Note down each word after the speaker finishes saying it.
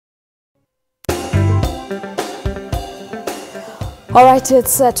All right,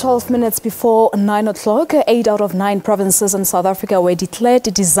 it's 12 minutes before 9 o'clock. 8 out of 9 provinces in South Africa were declared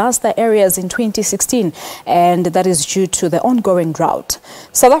disaster areas in 2016, and that is due to the ongoing drought.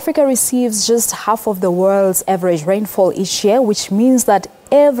 South Africa receives just half of the world's average rainfall each year, which means that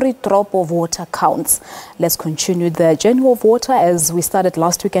every drop of water counts. Let's continue the journey of water as we started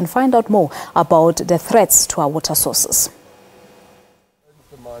last week and find out more about the threats to our water sources.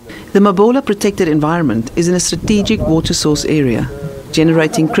 The Mabola Protected Environment is in a strategic water source area,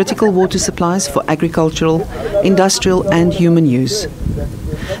 generating critical water supplies for agricultural, industrial and human use.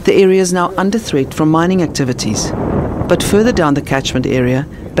 The area is now under threat from mining activities, but further down the catchment area,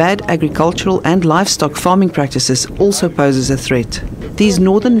 bad agricultural and livestock farming practices also poses a threat. These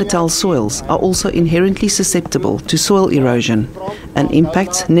northern Natal soils are also inherently susceptible to soil erosion and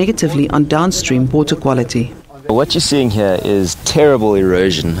impacts negatively on downstream water quality. What you're seeing here is terrible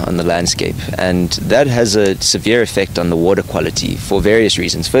erosion on the landscape, and that has a severe effect on the water quality for various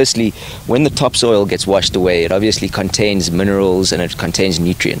reasons. Firstly, when the topsoil gets washed away, it obviously contains minerals and it contains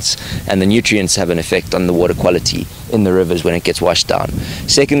nutrients, and the nutrients have an effect on the water quality in the rivers when it gets washed down.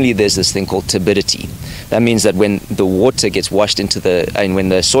 Secondly, there's this thing called turbidity. That means that when the water gets washed into when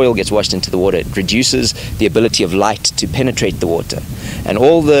the soil gets washed into the water, it reduces the ability of light to penetrate the water. And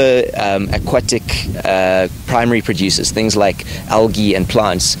all the aquatic primary producers, things like algae and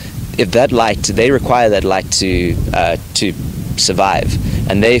plants, they require that light to survive,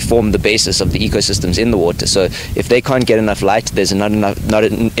 and they form the basis of the ecosystems in the water. So if they can't get enough light, there's not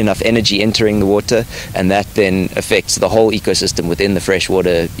enough energy entering the water, and that then affects the whole ecosystem within the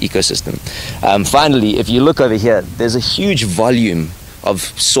freshwater ecosystem. Finally, if you look over here, there's a huge volume of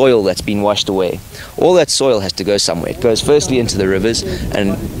soil that's been washed away. All that soil has to go somewhere. It goes firstly into the rivers,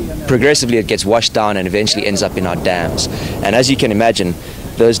 and progressively it gets washed down and eventually ends up in our dams. And as you can imagine,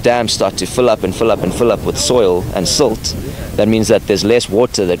 those dams start to fill up and fill up and fill up with soil and silt. That means that there's less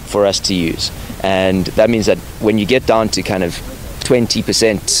water for us to use. And that means that when you get down to kind of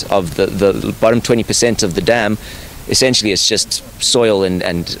 20% of the bottom 20% of the dam, essentially it's just soil and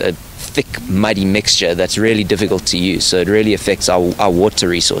a thick, muddy mixture that's really difficult to use. So it really affects our water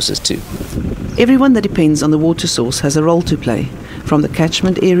resources too. Everyone that depends on the water source has a role to play, from the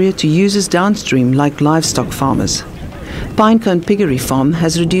catchment area to users downstream like livestock farmers. Pinecone Piggery Farm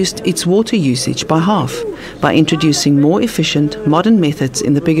has reduced its water usage by half by introducing more efficient, modern methods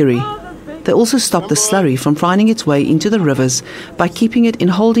in the piggery. They also stop the slurry from finding its way into the rivers by keeping it in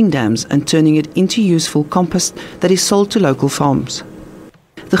holding dams and turning it into useful compost that is sold to local farms.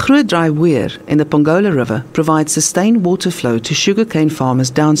 The Groot Dry Weer in the Pongola River provides sustained water flow to sugarcane farmers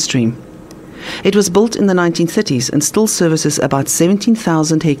downstream. It was built in the 1930s and still services about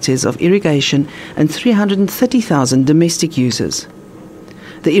 17,000 hectares of irrigation and 330,000 domestic users.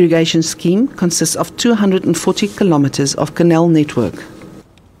 The irrigation scheme consists of 240 kilometers of canal network.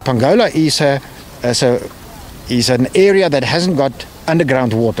 Pongola is an area that hasn't got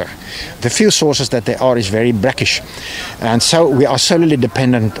underground water. The few sources that there are is very brackish, and so we are solely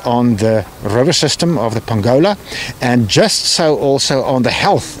dependent on the river system of the Pongola, and just so also on the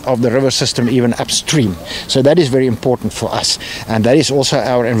health of the river system even upstream. So that is very important for us, and that is also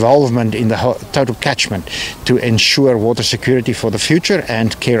our involvement in the total catchment to ensure water security for the future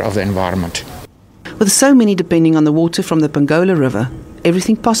and care of the environment. With so many depending on the water from the Pongola River,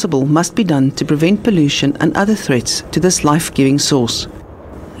 everything possible must be done to prevent pollution and other threats to this life-giving source.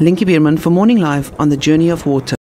 Linky Bierman for Morning Live on the Journey of Water.